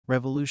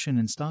Revolution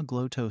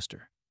InstaGLO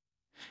Toaster.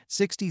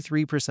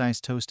 63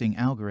 precise toasting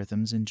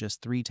algorithms in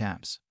just 3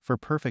 taps for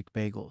perfect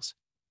bagels,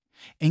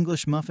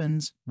 English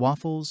muffins,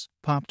 waffles,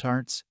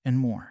 Pop-Tarts, and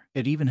more.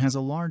 It even has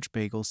a large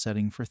bagel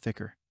setting for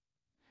thicker,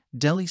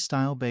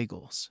 deli-style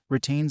bagels.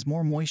 Retains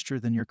more moisture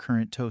than your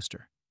current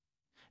toaster,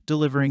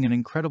 delivering an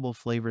incredible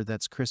flavor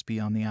that's crispy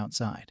on the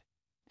outside,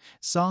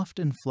 soft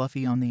and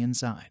fluffy on the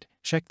inside.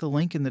 Check the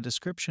link in the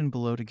description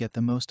below to get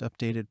the most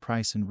updated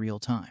price in real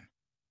time.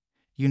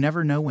 You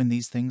never know when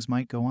these things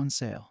might go on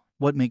sale.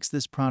 What makes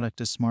this product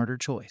a smarter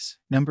choice?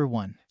 Number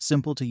 1.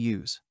 Simple to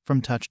use,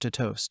 from touch to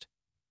toast.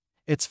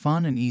 It's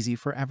fun and easy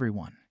for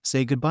everyone.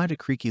 Say goodbye to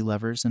creaky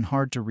levers and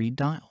hard-to-read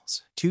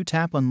dials.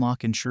 2-tap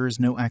unlock ensures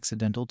no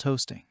accidental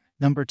toasting.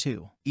 Number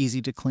 2.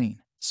 Easy to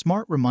clean.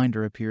 Smart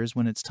reminder appears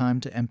when it's time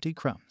to empty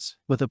crumbs.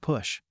 With a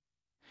push,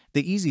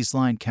 the easy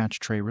slide catch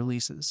tray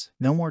releases.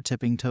 No more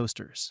tipping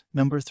toasters.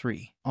 Number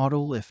 3. Auto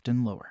lift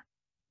and lower.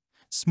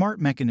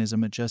 Smart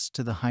mechanism adjusts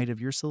to the height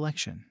of your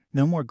selection.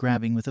 No more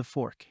grabbing with a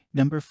fork.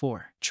 Number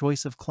 4.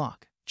 Choice of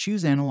clock.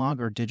 Choose analog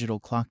or digital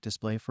clock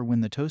display for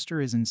when the toaster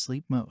is in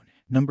sleep mode.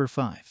 Number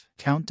 5.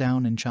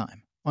 Countdown and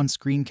chime.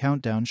 On-screen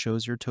countdown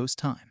shows your toast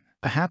time.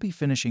 A happy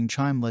finishing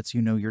chime lets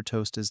you know your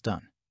toast is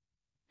done,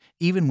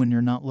 even when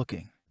you're not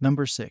looking.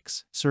 Number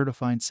 6.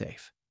 Certified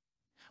safe.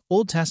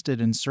 Old tested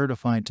and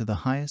certified to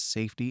the highest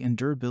safety and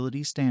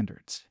durability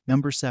standards.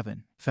 Number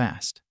 7.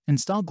 Fast.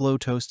 InstaGLO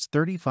toasts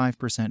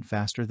 35%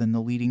 faster than the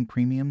leading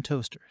premium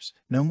toasters.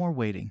 No more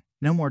waiting,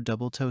 no more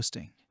double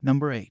toasting.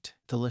 Number 8.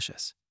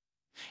 Delicious.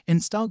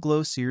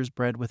 InstaGLO sears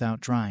bread without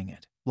drying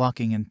it,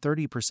 locking in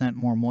 30%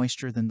 more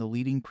moisture than the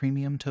leading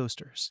premium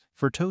toasters,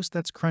 for toast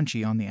that's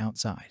crunchy on the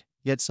outside,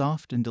 yet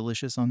soft and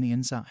delicious on the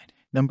inside.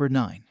 Number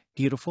 9.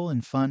 Beautiful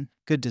and fun,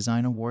 Good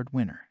Design Award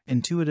winner.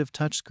 Intuitive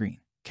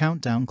touchscreen,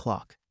 countdown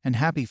clock, and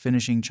happy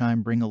finishing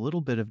chime bring a little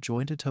bit of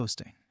joy to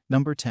toasting.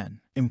 Number 10.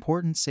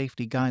 Important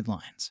safety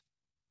guidelines.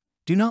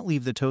 Do not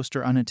leave the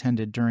toaster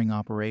unattended during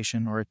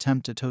operation or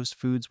attempt to toast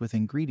foods with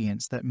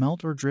ingredients that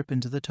melt or drip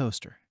into the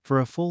toaster. For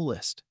a full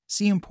list,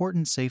 see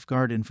important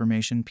safeguard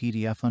information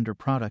PDF under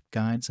product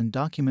guides and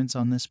documents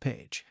on this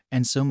page,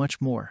 and so much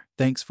more.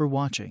 Thanks for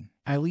watching.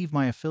 I leave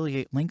my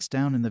affiliate links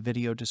down in the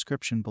video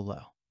description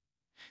below.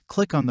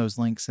 Click on those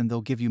links and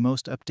they'll give you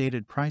most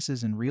updated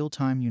prices in real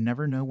time. You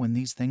never know when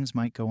these things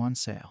might go on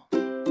sale.